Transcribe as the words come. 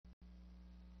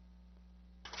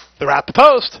They're at the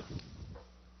post.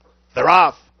 They're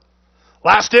off.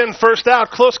 Last in, first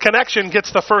out, Close Connection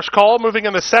gets the first call. Moving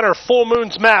in the center, Full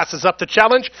Moon's Mass is up to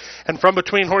challenge. And from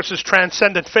between horses,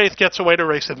 Transcendent Faith gets away to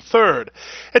race in third.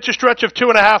 It's a stretch of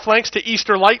 2.5 lengths to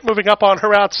Easter Light. Moving up on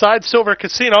her outside, Silver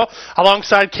Casino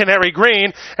alongside Canary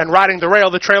Green. And riding the rail,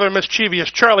 the trailer,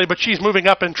 Mischievous Charlie. But she's moving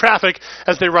up in traffic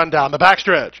as they run down the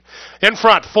backstretch. In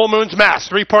front, Full Moon's Mass,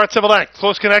 3 parts of a length.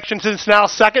 Close Connection is now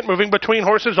second. Moving between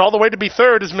horses all the way to be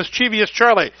third is Mischievous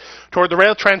Charlie. Toward the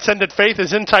rail, Transcendent Faith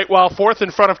is in tight while fourth. In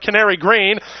front of Canary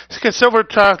Green. Silver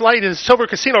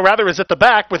Casino is at the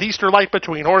back with Easter Light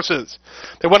between horses.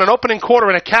 They won an opening quarter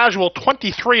in a casual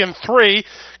 23-3.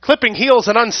 Clipping heels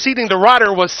and unseating the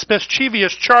rider was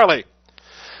Mischievous Charlie.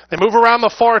 They move around the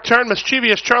far turn.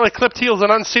 Mischievous Charlie clipped heels and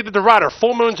unseated the rider.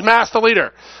 Full Moon's Mass, the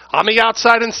leader. On the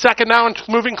outside in second now and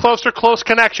moving closer, Close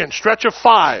Connection. Stretch of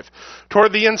 5.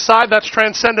 Toward the inside, that's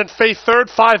Transcendent Faith third.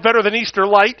 5 better than Easter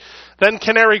Light. Then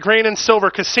Canary Green and Silver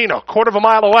Casino. Quarter of a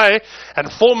mile away,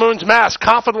 and Full Moon's Mass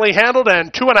confidently handled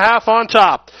and 2.5 on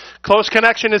top. Close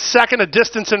Connection is second, a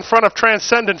distance in front of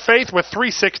Transcendent Faith with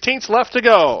 3/16 left to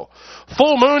go.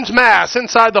 Full Moon's Mass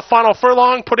inside the final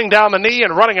furlong, putting down the knee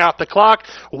and running out the clock,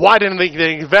 widening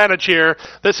the advantage here.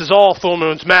 This is all Full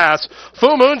Moon's Mass.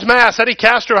 Full Moon's Mass, Eddie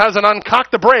Castro hasn't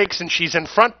uncocked the brakes, and she's in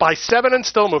front by 7 and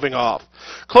still moving off.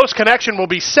 Close Connection will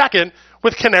be second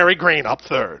with Canary Green up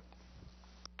third.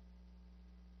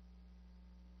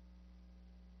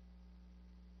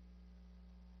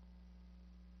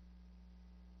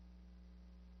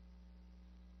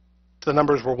 The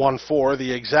numbers were 1-4, the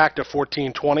exacta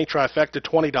 $14.20, trifecta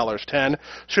 $20.10,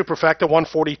 superfecta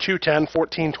 $142.10,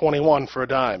 $14.21 for a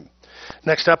dime.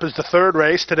 Next up is the third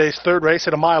race. Today's third race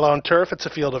at a mile on turf. It's a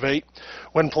field of 8.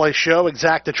 Win, play, show,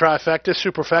 exacta, trifecta,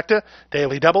 superfecta,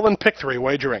 daily double, and pick 3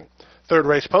 wagering. Third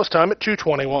race post time at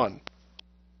 2:21.